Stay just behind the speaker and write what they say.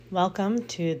Welcome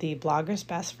to the Blogger's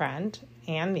Best Friend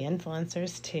and the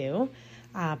Influencers Too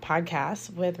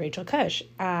podcast with Rachel Cush.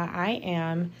 I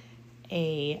am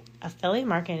a affiliate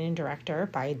marketing director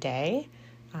by day.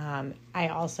 I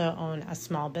also own a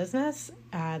small business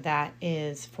that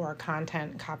is for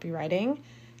content copywriting,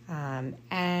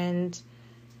 and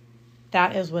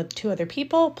that is with 2 other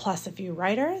people plus a few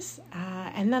writers.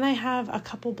 And then I have a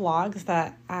couple blogs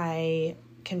that I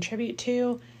contribute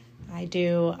to. I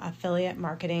do affiliate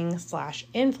marketing /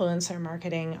 influencer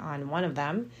marketing on one of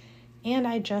them, and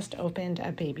I just opened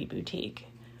a baby boutique.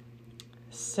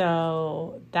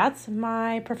 So that's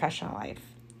my professional life.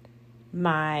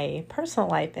 My personal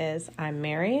life is I'm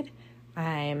married,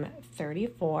 I'm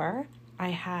 34, I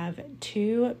have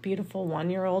 2 beautiful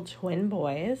 1-year-old twin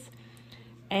boys,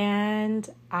 and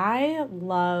I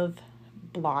love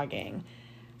blogging.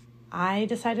 I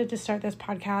decided to start this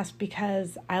podcast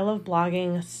because I love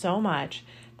blogging so much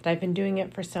that I've been doing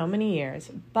it for so many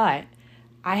years, but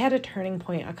I had a turning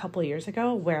point a couple years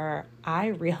ago where I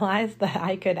realized that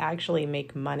I could actually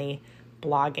make money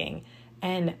blogging.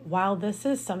 And while this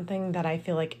is something that I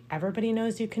feel like everybody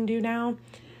knows you can do now,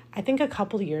 I think a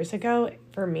couple years ago,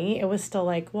 for me, it was still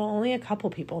like, well, only a couple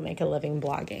people make a living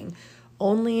blogging.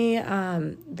 Only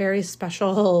very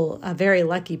special, very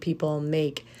lucky people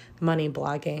make money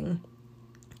blogging.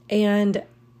 And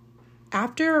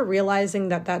after realizing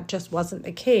that that just wasn't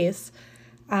the case,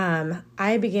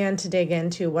 I began to dig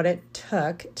into what it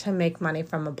took to make money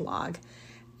from a blog.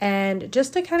 And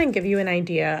just to kind of give you an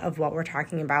idea of what we're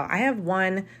talking about, I have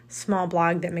one small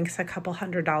blog that makes a couple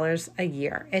 $100s a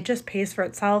year. It just pays for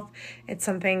itself. It's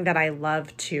something that I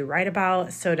love to write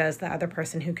about. So does the other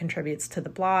person who contributes to the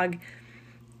blog.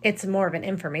 It's more of an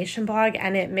information blog,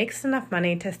 and it makes enough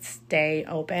money to stay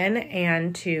open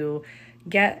and to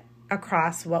get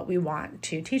across what we want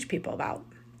to teach people about.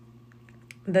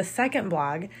 The second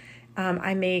blog,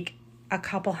 I make a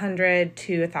couple $100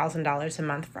 to $1,000 a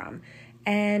month from.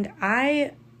 And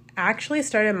I actually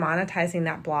started monetizing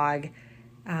that blog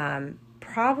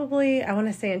probably, I want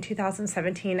to say in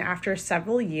 2017, after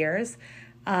several years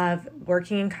of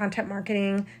working in content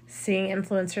marketing, seeing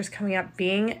influencers coming up,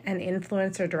 being an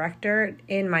influencer director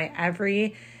in my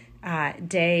every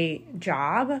day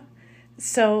job.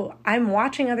 So I'm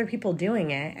watching other people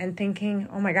doing it and thinking,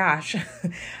 oh my gosh,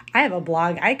 I have a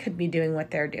blog. I could be doing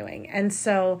what they're doing. And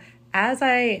so as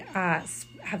I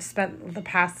have spent the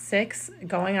past 6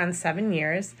 going on 7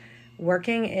 years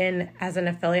working as an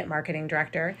affiliate marketing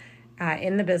director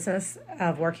in the business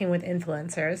of working with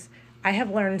influencers, I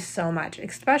have learned so much,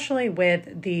 especially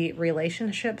with the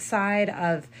relationship side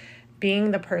of being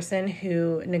the person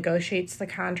who negotiates the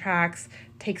contracts,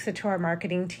 takes it to our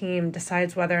marketing team,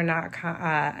 decides whether or not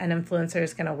an influencer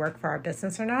is going to work for our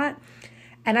business or not.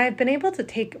 And I've been able to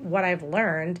take what I've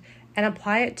learned and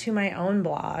apply it to my own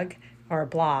blog or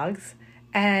blogs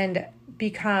and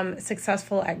become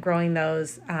successful at growing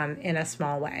those in a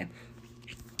small way.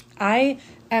 I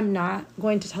am not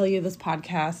going to tell you this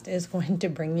podcast is going to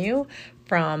bring you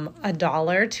from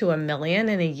 $1 to $1 million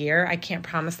in a year. I can't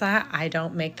promise that. I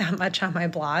don't make that much on my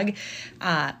blog,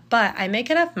 but I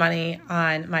make enough money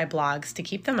on my blogs to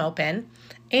keep them open.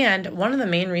 And one of the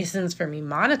main reasons for me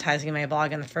monetizing my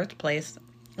blog in the first place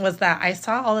was that I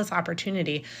saw all this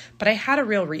opportunity, but I had a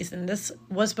real reason. This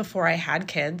was before I had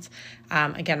kids.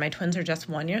 Again, my twins are just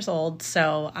 1 year old.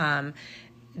 So,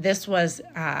 this was,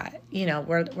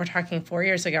 we're talking 4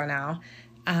 years ago now.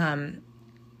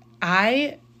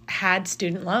 I had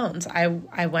student loans.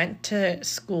 I went to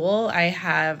school. I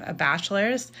have a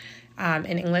bachelor's in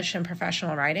English and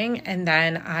professional writing. And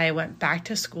then I went back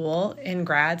to school in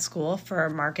grad school for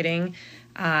marketing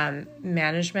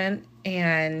management.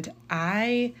 And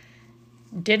I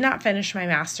did not finish my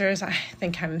master's. I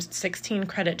think I'm 16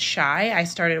 credits shy. I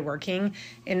started working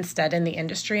instead in the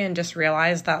industry and just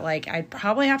realized that I'd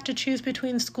probably have to choose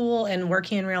between school and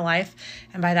working in real life.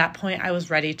 And by that point, I was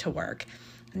ready to work.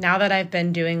 Now that I've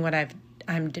been doing what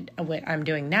I'm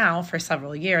doing now for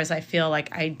several years, I feel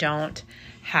like I don't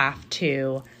have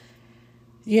to,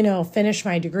 finish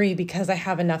my degree because I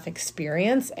have enough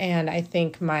experience. And I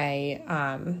think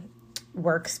my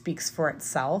work speaks for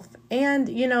itself. And,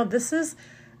 this is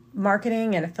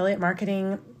marketing and affiliate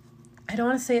marketing. I don't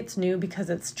want to say it's new because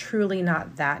it's truly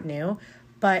not that new,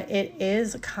 but it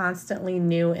is constantly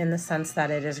new in the sense that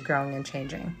it is growing and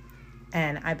changing.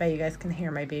 And I bet you guys can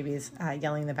hear my babies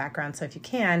yelling in the background. So if you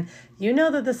can, you know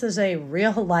that this is a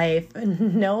real life,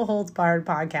 no holds barred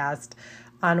podcast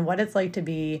on what it's like to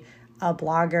be a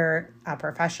blogger, a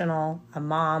professional, a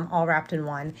mom, all wrapped in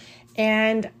one.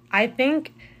 And I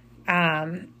think,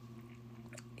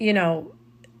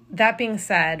 that being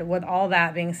said, with all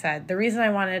that being said, the reason I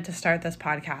wanted to start this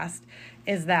podcast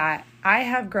is that I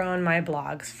have grown my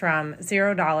blogs from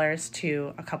 $0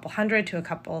 to a couple hundred to a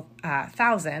couple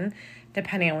thousand,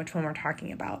 depending on which one we're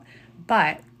talking about.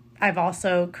 But I've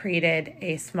also created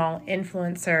a small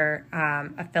influencer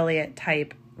affiliate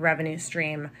type revenue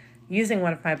stream using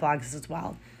one of my blogs as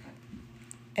well.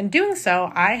 In doing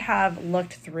so, I have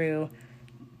looked through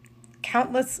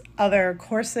countless other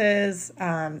courses,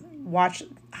 watched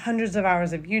hundreds of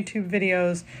hours of YouTube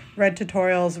videos, read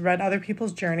tutorials, read other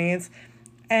people's journeys.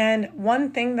 And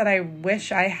one thing that I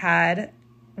wish I had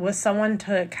was someone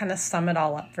to kind of sum it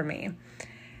all up for me.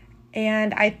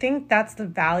 And I think that's the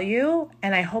value,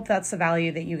 and I hope that's the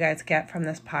value that you guys get from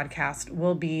this podcast,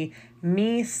 will be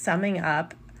me summing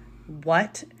up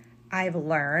what I've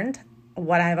learned,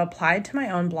 what I've applied to my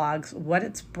own blogs, what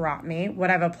it's brought me, what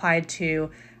I've applied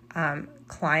to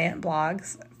client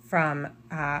blogs from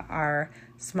our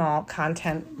small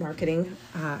content marketing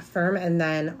firm, and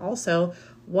then also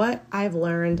what I've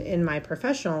learned in my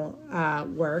professional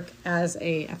work as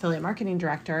a affiliate marketing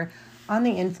director on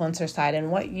the influencer side.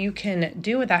 And what you can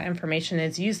do with that information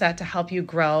is use that to help you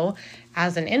grow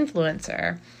as an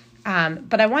influencer.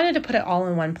 But I wanted to put it all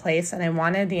in one place, and I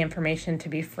wanted the information to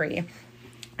be free.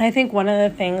 I think one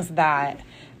of the things that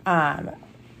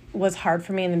was hard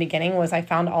for me in the beginning was I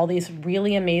found all these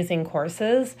really amazing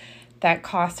courses that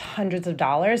cost hundreds of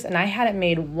dollars, and I hadn't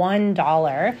made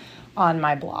 $1 on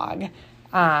my blog.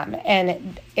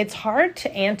 And it's hard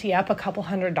to ante up a couple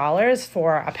 $100s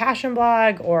for a passion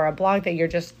blog or a blog that you're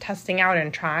just testing out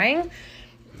and trying.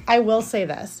 I will say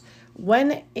this,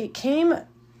 when it came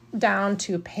down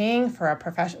to paying for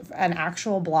an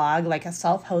actual blog, like a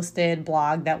self-hosted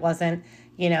blog that wasn't,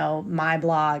 my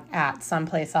blog at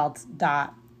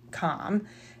someplaceelse.com,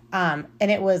 and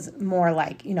it was more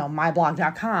like,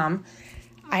 myblog.com,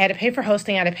 I had to pay for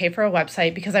hosting, I had to pay for a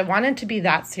website because I wanted to be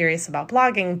that serious about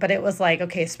blogging, but it was like,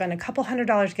 okay, spend a couple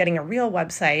 $100 getting a real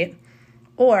website,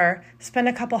 or spend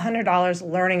a couple $100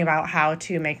 learning about how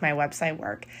to make my website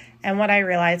work. And what I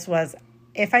realized was,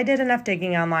 if I did enough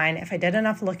digging online, if I did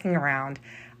enough looking around,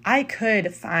 I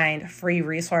could find free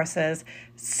resources,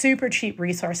 super cheap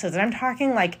resources. And I'm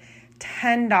talking like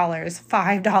 $10,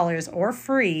 $5 or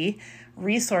free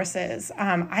resources.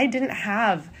 I didn't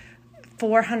have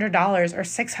 $400 or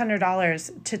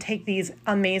 $600 to take these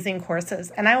amazing courses.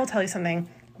 And I will tell you something,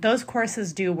 those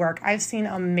courses do work. I've seen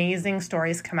amazing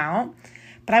stories come out,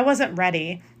 but I wasn't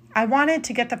ready. I wanted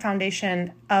to get the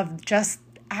foundation of just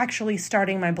actually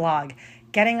starting my blog,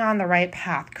 getting on the right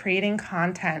path, creating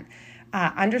content,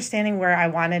 understanding where I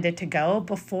wanted it to go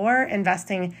before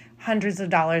investing hundreds of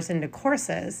dollars into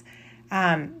courses.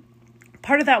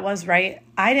 Part of that was, I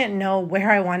didn't know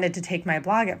where I wanted to take my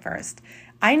blog at first.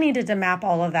 I needed to map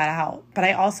all of that out, but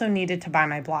I also needed to buy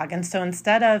my blog. And so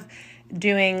instead of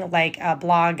doing like a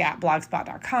blog at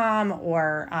blogspot.com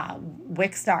or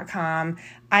wix.com,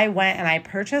 I went and I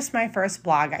purchased my first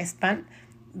blog. I spent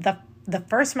the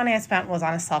first money I spent was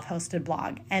on a self-hosted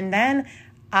blog. And then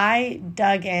I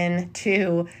dug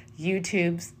into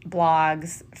YouTube's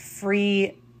blogs,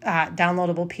 free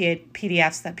downloadable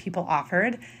PDFs that people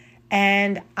offered.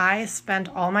 And I spent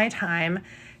all my time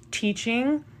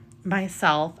teaching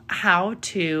myself how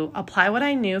to apply what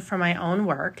I knew from my own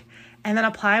work and then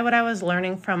apply what I was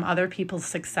learning from other people's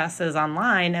successes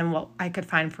online and what I could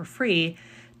find for free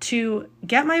to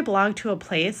get my blog to a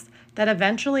place that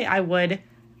eventually I would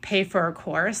pay for a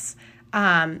course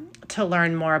to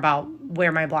learn more about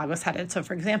where my blog was headed. So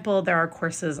for example, there are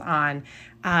courses on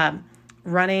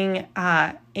running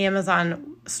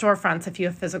Amazon storefronts if you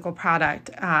have physical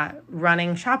product,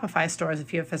 running Shopify stores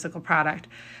if you have physical product.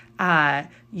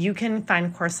 You can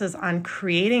find courses on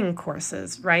creating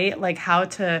courses, right? Like how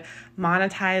to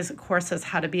monetize courses,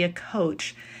 how to be a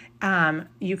coach.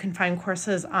 You can find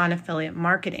courses on affiliate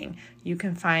marketing. You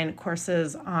can find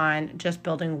courses on just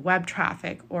building web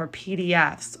traffic or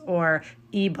PDFs or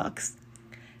ebooks.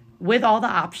 With all the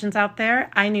options out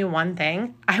there, I knew one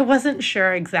thing. I wasn't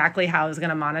sure exactly how I was going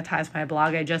to monetize my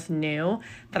blog. I just knew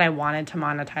that I wanted to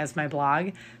monetize my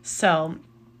blog. So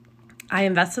I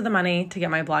invested the money to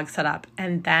get my blog set up.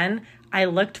 And then I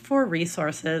looked for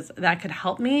resources that could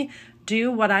help me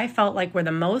do what I felt like were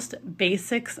the most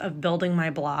basics of building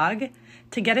my blog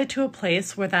to get it to a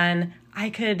place where then I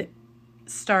could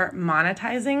start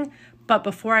monetizing. But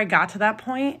before I got to that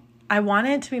point, I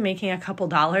wanted to be making a couple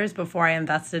dollars before I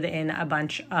invested in a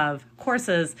bunch of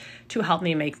courses to help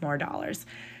me make more dollars.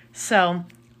 So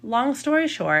long story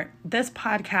short, this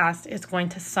podcast is going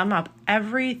to sum up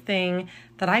everything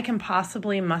that I can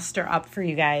possibly muster up for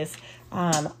you guys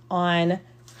on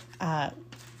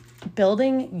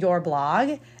building your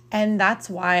blog And that's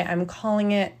why I'm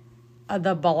calling it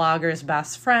the blogger's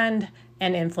best friend,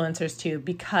 and influencers too,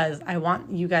 because I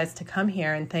want you guys to come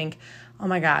here and think, oh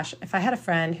my gosh, if I had a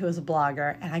friend who was a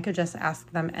blogger and I could just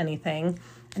ask them anything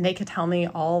and they could tell me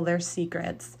all their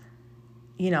secrets,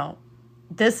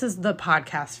 this is the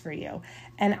podcast for you.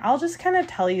 And I'll just kind of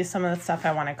tell you some of the stuff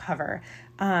I want to cover.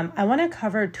 I want to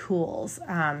cover tools,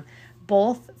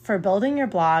 both for building your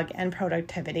blog and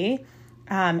productivity,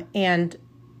 and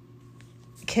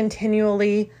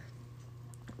continually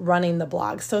running the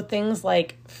blog. So things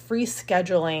like free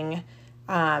scheduling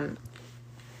apps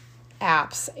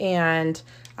and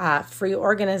free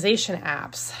organization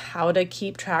apps, how to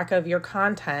keep track of your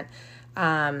content,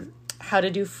 how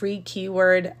to do free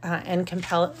keyword and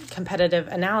competitive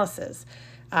analysis,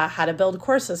 how to build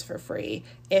courses for free.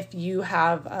 If you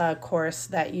have a course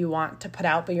that you want to put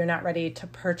out, but you're not ready to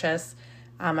purchase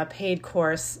a paid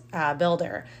course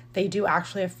builder, they do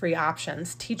actually have free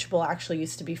options. Teachable actually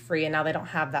used to be free, and now they don't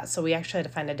have that. So we actually had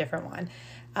to find a different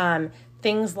one.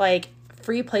 Things like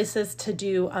free places to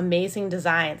do amazing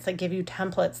designs that give you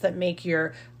templates that make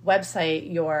your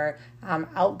website, your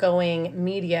outgoing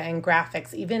media and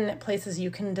graphics, even places you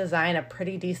can design a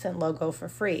pretty decent logo for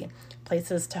free,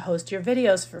 places to host your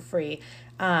videos for free,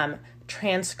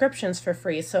 transcriptions for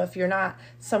free. So if you're not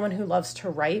someone who loves to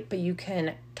write, but you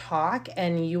can talk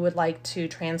and you would like to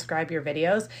transcribe your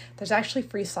videos, there's actually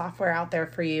free software out there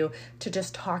for you to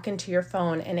just talk into your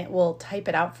phone and it will type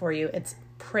it out for you. It's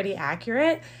pretty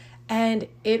accurate and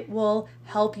it will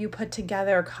help you put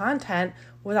together content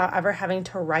without ever having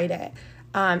to write it.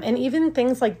 And even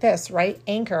things like this, right?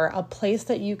 Anchor, a place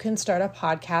that you can start a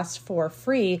podcast for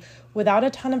free without a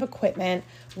ton of equipment,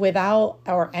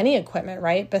 or any equipment,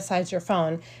 right? Besides your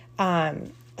phone.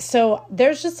 So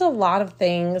there's just a lot of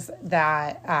things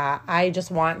that I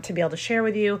just want to be able to share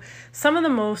with you. Some of the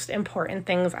most important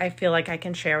things I feel like I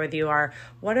can share with you are,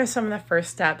 what are some of the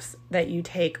first steps that you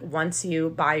take once you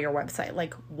buy your website?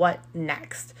 Like, what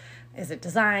next? Is it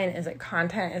design? Is it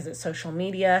content? Is it social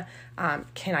media?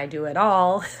 Can I do it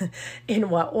all? In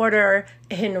what order?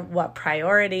 In what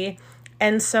priority?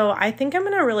 And so I think I'm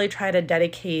going to really try to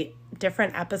dedicate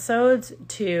different episodes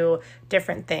to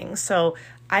different things. So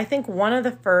I think one of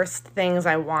the first things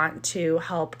I want to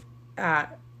help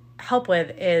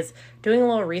with is doing a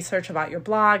little research about your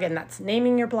blog, and that's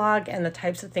naming your blog and the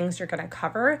types of things you're going to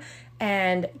cover,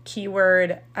 and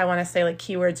I want to say like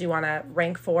keywords you want to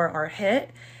rank for or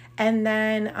hit. And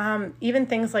then even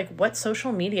things like, what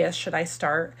social media should I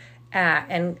start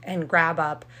and grab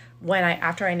up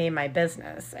after I name my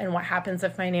business, and what happens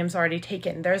if my name's already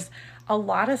taken. There's a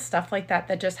lot of stuff like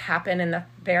that just happen in the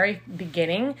very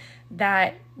beginning,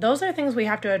 that those are things we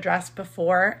have to address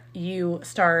before you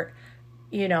start,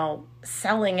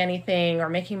 selling anything or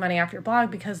making money off your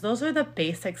blog, because those are the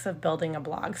basics of building a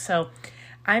blog. So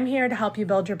I'm here to help you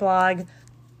build your blog.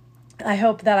 I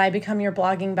hope that I become your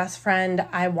blogging best friend.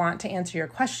 I want to answer your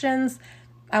questions.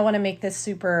 I want to make this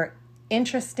super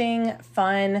interesting,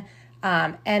 fun,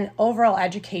 and overall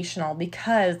educational,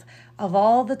 because of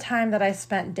all the time that I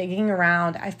spent digging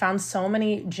around, I found so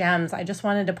many gems. I just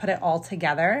wanted to put it all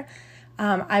together.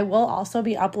 I will also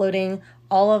be uploading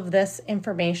all of this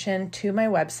information to my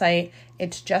website.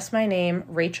 It's just my name,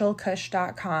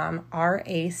 rachelkusch.com,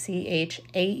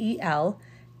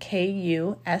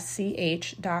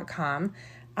 RACHAELKUSCH.com.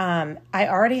 I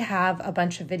already have a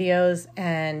bunch of videos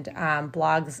and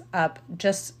blogs up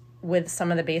just with some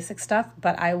of the basic stuff,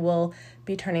 but I will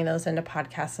be turning those into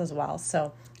podcasts as well.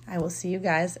 So I will see you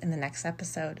guys in the next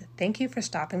episode. Thank you for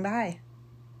stopping by.